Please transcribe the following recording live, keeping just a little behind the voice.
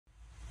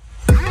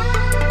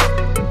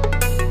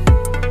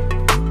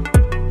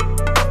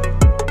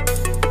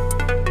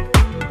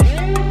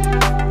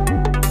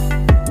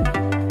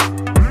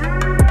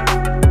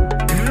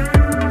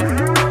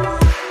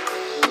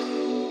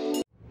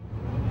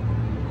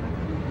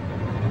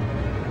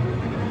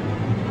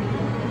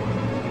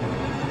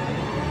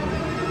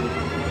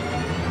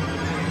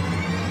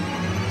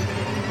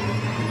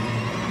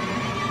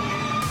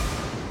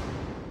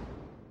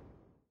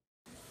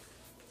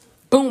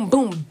Boom,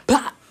 boom,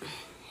 bop.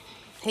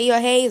 Hey, yo,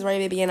 hey, it's Ray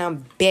Baby, and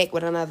I'm back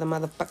with another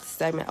motherfucking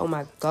segment. Oh,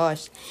 my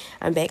gosh.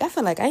 I'm back. I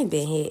feel like I ain't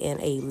been here in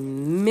a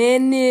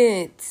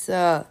minute.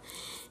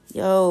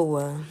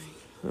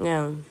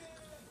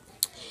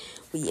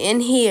 We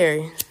in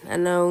here. I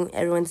know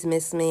everyone's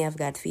missed me. I've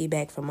got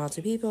feedback from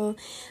multiple people.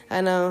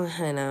 I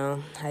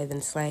know. I've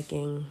been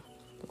slacking,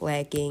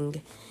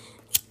 lacking,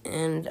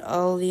 and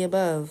all the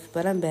above.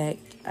 But I'm back.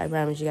 I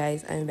promise you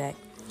guys, I'm back.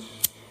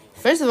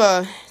 First of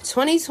all,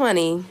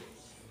 2020...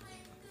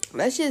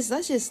 Let's just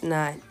not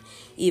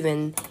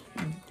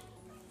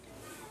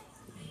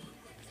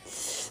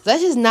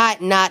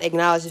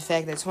acknowledge the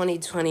fact that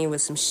 2020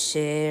 was some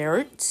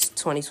shit.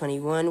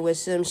 2021 was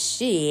some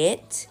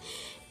shit.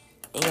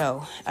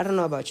 Yo, I don't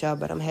know about y'all,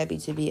 but I'm happy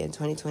to be in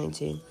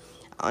 2022.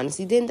 I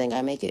honestly didn't think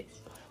I'd make it.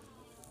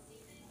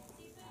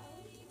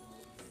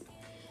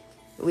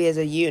 We as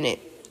a unit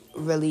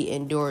really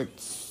endured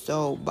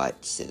so much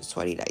since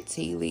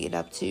 2019 leading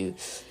up to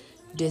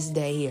this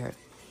day here.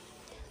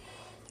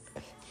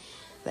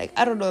 Like,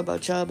 I don't know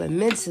about y'all, but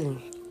mentally,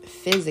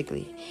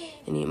 physically,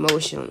 and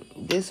emotionally,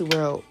 this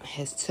world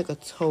has took a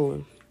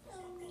toll.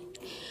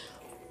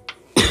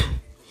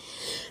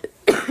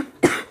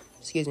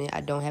 Excuse me, I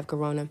don't have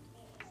corona.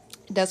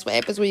 That's what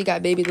happens when you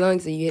got baby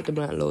lungs and you hit the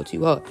blunt a little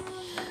too hard.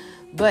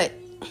 But,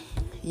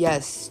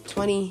 yes,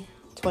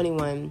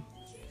 2021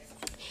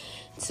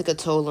 took a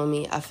toll on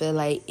me. I feel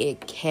like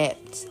it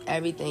kept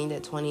everything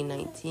that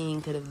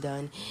 2019 could have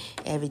done,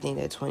 everything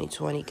that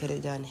 2020 could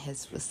have done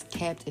was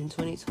kept in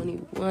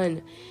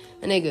 2021.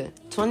 My nigga,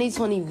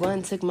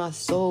 2021 took my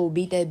soul,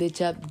 beat that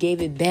bitch up, gave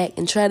it back,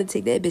 and tried to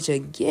take that bitch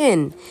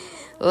again.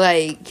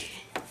 Like,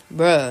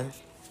 bruh.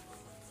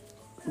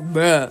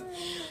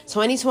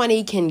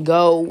 2020 can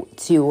go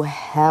to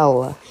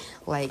hell.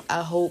 Like,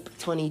 I hope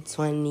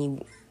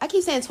 2020... I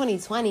keep saying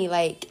 2020,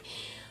 like...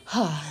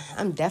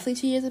 I'm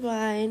definitely 2 years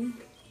behind.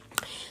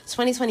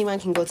 2021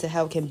 can go to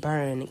hell, can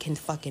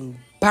fucking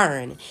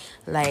burn.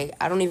 Like,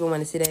 I don't even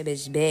want to see that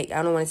bitch back.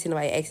 I don't want to see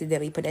nobody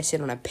accidentally put that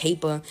shit on a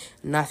paper,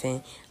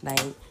 nothing.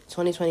 Like,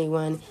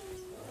 2021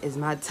 is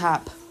my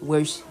top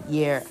worst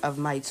year of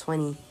my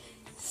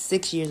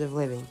 26 years of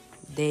living.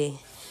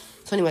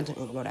 21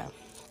 go down.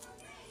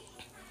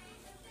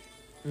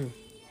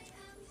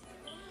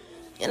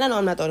 And I know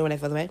I'm not the only one that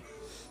feels bad.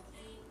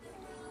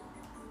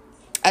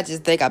 I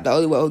just think I'm the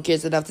only one who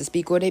cares enough to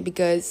speak on it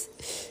because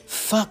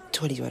fuck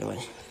 2021.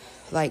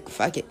 Like,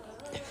 fuck it.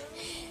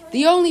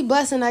 The only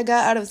blessing I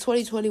got out of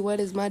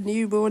 2021 is my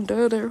newborn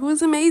daughter, who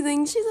is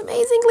amazing. She's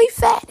amazingly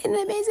fat and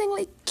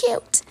amazingly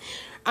cute.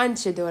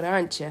 Aren't you, daughter?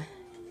 Aren't you?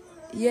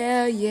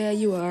 Yeah,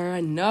 you are.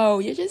 I know.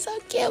 You're just so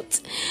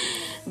cute.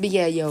 But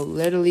yeah,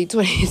 literally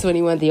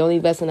 2021, the only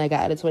blessing I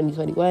got out of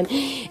 2021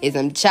 is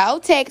some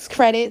child tax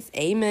credits.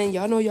 Amen.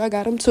 Y'all know y'all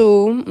got them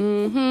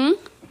too.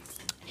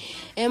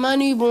 And my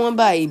newborn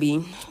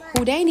baby,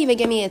 who they ain't even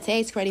give me a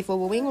tax credit for,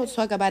 but we ain't gonna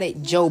talk about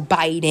it. Joe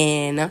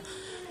Biden.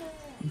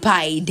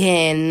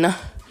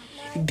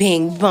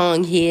 Bing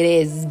bong, here it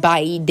is,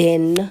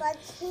 Biden.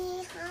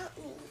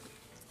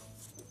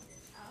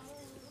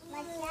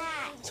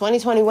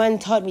 2021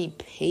 taught me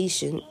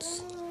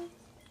patience.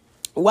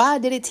 Why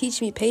did it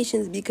teach me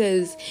patience?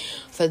 Because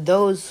for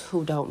those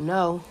who don't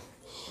know,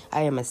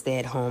 I am a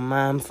stay-at-home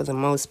mom for the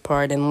most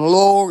part. And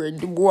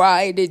Lord,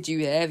 why did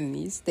you have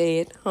me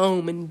stay at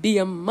home and be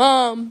a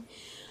mom?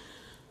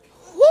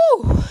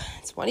 Woo!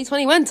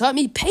 2021 taught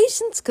me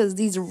patience because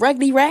these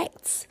ruggedy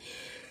rats,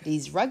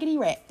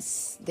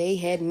 they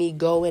had me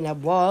going up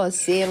walls,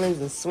 ceilings,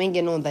 and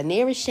swinging on the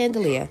nearest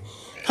chandelier.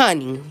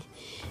 Honey,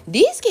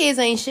 these kids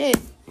ain't shit.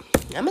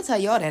 I'm going to tell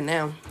y'all that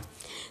now.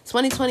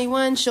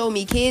 2021 showed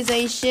me kids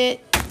ain't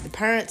shit. The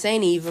parents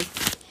ain't even.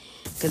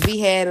 Because we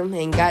had them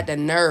and got the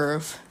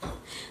nervous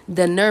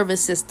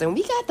system.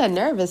 We got the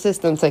nervous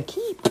system to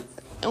keep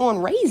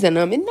on raising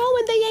them and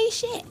knowing they ain't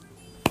shit.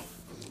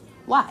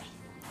 Why?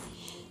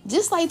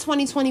 Just like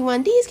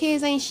 2021, these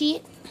kids ain't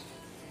shit.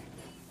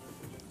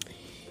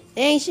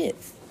 They ain't shit.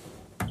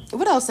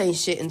 What else ain't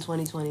shit in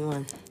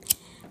 2021?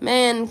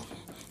 Man,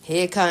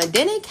 didn't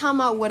it come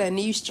out with a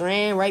new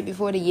strand right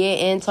before the year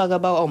end talk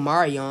about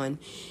Omarion?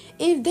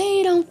 If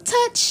they don't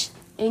touch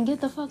and get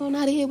the fuck on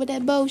out of here with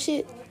that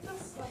bullshit.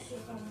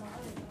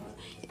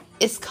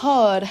 It's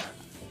called,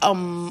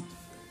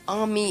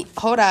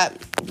 hold up,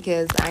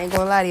 because I ain't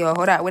gonna lie to y'all.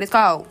 Hold up, what it's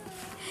called?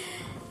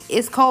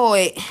 It's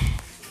called,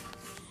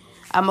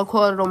 I'm gonna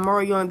call it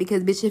Omarion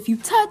because, bitch, if you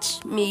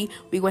touch me,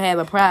 we gonna have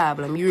a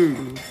problem.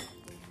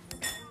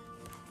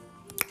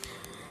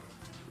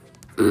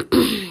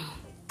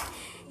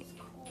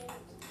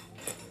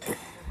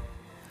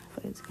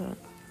 What it's called?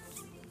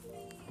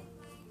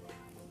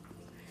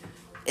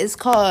 It's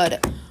called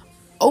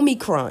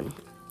Omicron.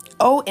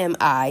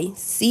 Omicron.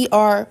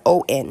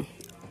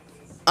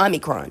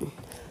 Omicron.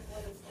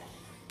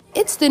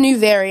 It's the new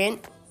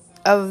variant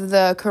of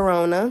the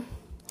corona.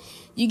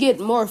 You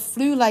get more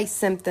flu-like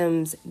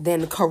symptoms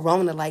than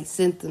corona-like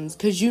symptoms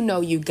because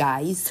you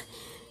guys,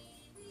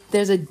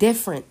 there's a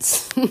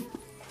difference.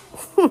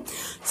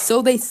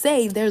 So they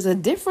say there's a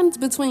difference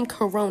between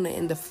corona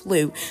and the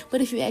flu.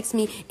 But if you ask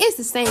me, it's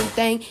the same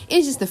thing.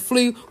 It's just the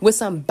flu with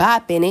some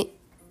bop in it.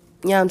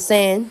 You know what I'm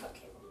saying?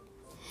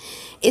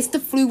 It's the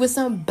flu with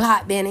some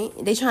bop in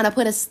it. They trying to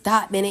put a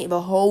stop in it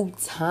the whole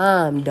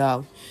time,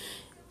 dog.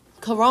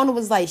 Corona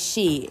was like,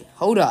 shit,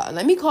 hold up.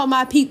 Let me call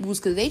my peoples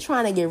because they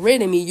trying to get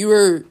rid of me, you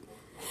heard?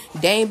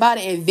 They ain't about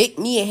to evict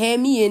me and have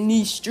me in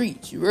these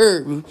streets, you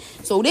heard me?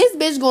 So this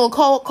bitch gonna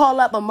call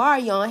up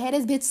Omarion, had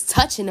this bitch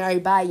touching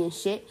everybody and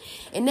shit.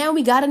 And now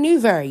we got a new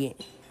variant.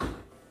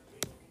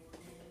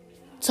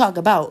 Talk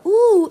about,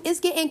 ooh, it's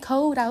getting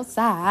cold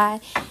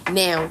outside.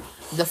 Now,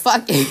 the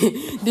fucking...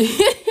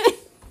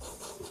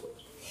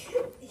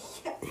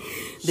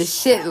 the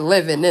shit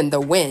living in the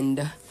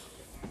wind.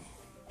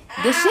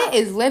 The shit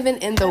is living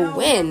in the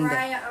wind.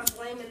 Mariah, I'm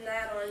blaming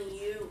that on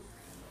you.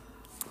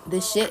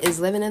 The shit is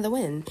living in the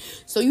wind.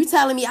 So you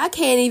telling me I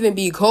can't even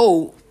be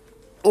cold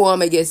or I'm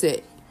gonna get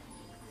sick?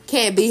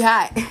 Can't be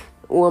hot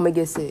or I'm gonna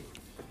get sick?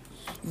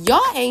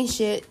 Y'all ain't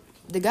shit.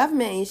 The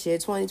government ain't shit.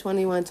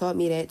 2021 taught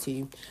me that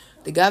too.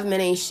 The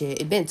government ain't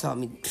shit. It been taught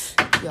me.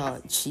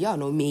 Y'all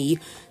know me.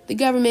 The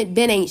government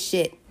been ain't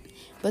shit.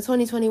 But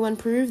 2021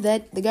 proved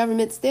that the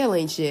government still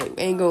ain't shit.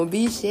 Ain't gonna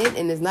be shit,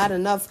 and there's not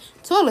enough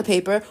toilet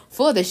paper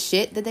for the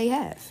shit that they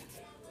have.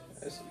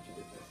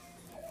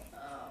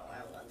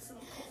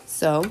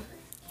 So,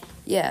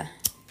 yeah.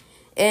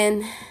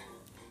 And,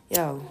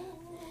 yo,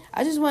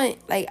 I just want,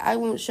 I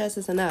won't stress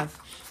this enough.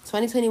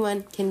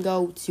 2021 can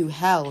go to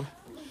hell.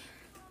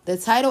 The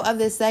title of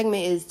this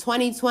segment is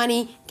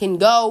 2020 can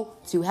go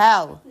to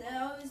hell.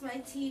 No, is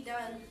my tea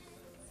done?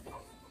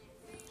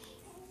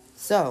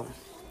 So...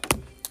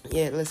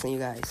 yeah, listen, you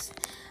guys.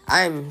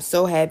 I'm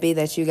so happy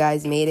that you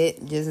guys made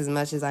it just as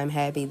much as I'm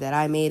happy that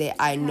I made it.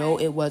 I know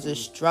it was a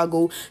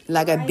struggle,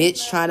 like a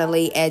bitch trying to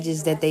lay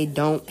edges that they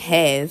don't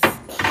have.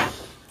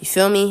 You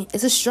feel me?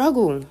 It's a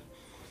struggle.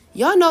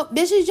 Y'all know,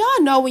 bitches,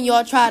 y'all know when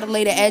y'all try to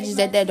lay the edges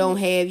that they don't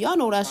have. Y'all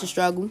know that's a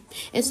struggle.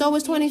 And so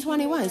is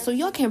 2021. So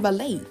y'all can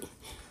relate.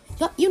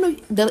 Y'all, you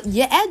know,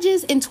 your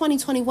edges in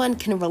 2021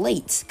 can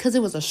relate because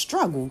it was a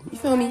struggle. You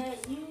feel me?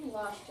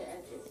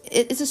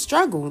 It's a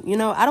struggle, you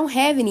know. I don't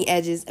have any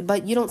edges,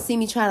 but you don't see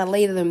me trying to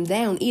lay them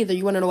down either.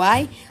 You want to know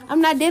why?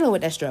 I'm not dealing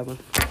with that struggle.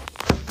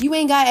 You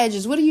ain't got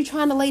edges. What are you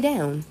trying to lay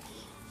down?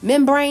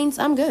 Membranes?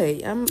 I'm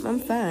good. I'm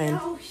fine.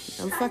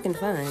 I'm fucking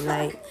fine.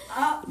 Like,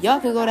 y'all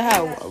can go to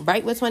hell.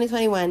 Right with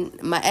 2021.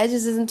 My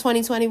edges is in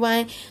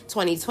 2021.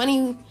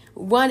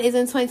 2021 is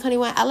in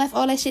 2021. I left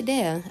all that shit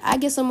there. I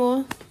get some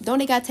more. Don't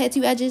they got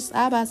tattoo edges?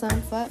 I'll buy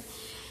some. Fuck.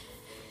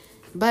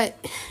 But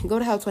go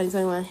to hell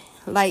 2021.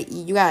 Like,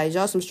 you guys,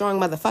 y'all some strong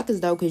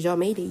motherfuckers, though, because y'all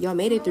made it. Y'all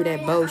made it through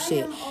that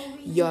bullshit.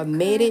 Y'all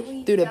made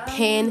it through the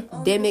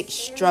pandemic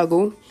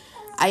struggle.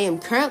 I am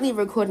currently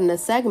recording a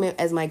segment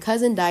as my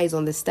cousin dies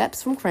on the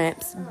steps from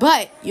cramps.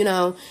 But, you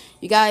know,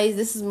 you guys,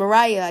 this is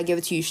Mariah. I give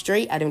it to you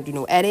straight. I don't do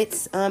no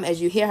edits. As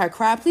you hear her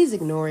cry, please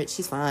ignore it.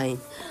 She's fine.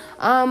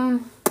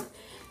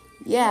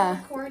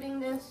 Yeah. Recording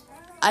this?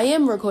 I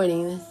am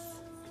recording this.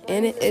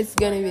 And it's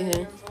going to be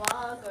here.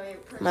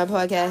 My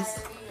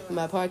podcast.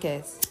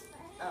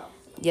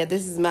 Yeah,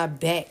 this is my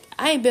back.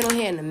 I ain't been on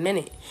here in a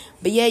minute.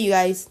 But yeah, you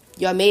guys,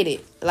 y'all made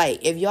it.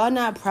 Like, if y'all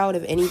not proud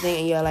of anything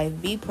in your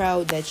life, be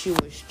proud that you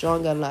were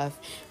strong enough.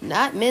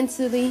 Not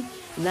mentally,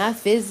 not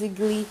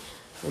physically,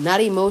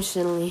 not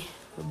emotionally,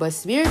 but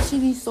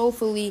spiritually,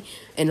 soulfully,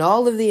 and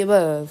all of the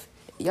above.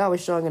 Y'all were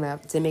strong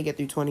enough to make it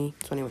through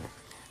 2021.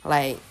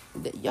 Like,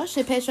 y'all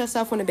should pat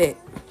yourself on the back.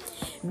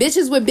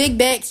 Bitches with big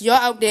backs, y'all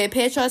out there,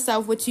 pat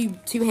yourself with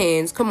two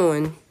hands. Come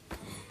on.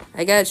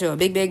 I got y'all.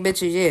 Big bag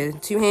bitches, yeah.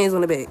 2 hands on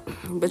the back.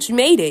 But you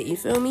made it, you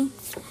feel me?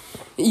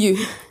 You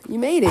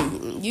made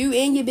it. You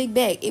and your big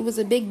back. It was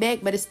a big back,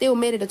 but it still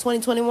made it to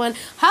 2021.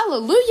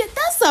 Hallelujah.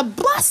 That's a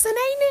blessing,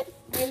 ain't it?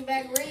 Bring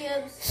back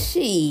ribs.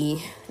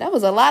 That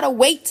was a lot of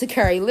weight to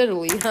carry,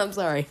 literally. I'm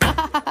sorry.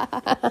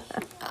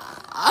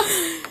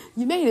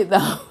 You made it,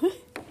 though.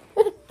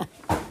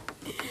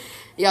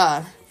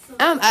 Y'all,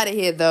 I'm out of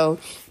here, though.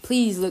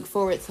 Please look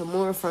forward to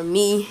more from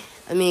me.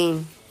 I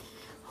mean...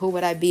 who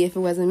would I be if it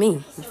wasn't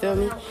me? You feel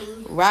me?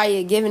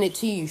 Raya giving it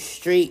to you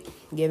straight.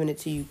 Giving it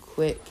to you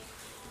quick.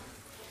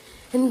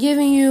 And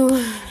giving you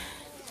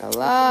a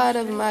lot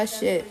of my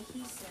shit.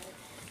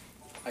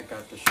 I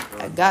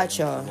got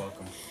y'all.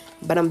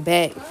 But I'm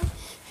back.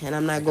 And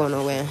I'm not going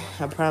nowhere.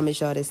 I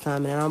promise y'all this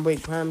time. And I don't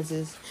break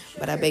promises.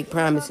 But I break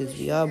promises.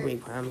 We all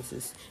break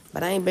promises.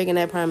 But I ain't breaking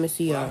that promise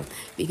to y'all.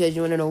 Because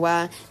you want to know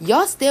why?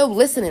 Y'all still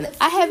listening.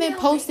 I haven't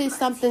posted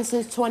something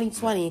since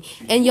 2020.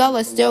 And y'all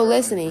are still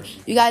listening.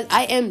 You guys,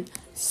 I am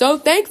so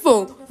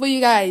thankful for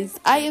you guys.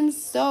 I am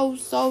so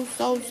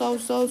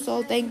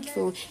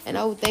thankful. And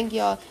I will thank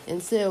y'all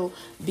until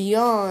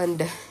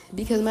beyond.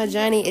 Because my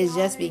journey is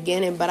just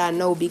beginning. But I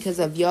know because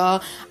of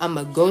y'all, I'm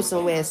going to go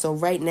somewhere. So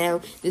right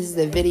now, this is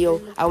the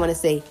video. I want to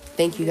say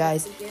thank you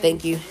guys.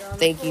 Thank you.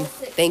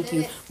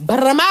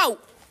 But I'm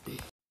out.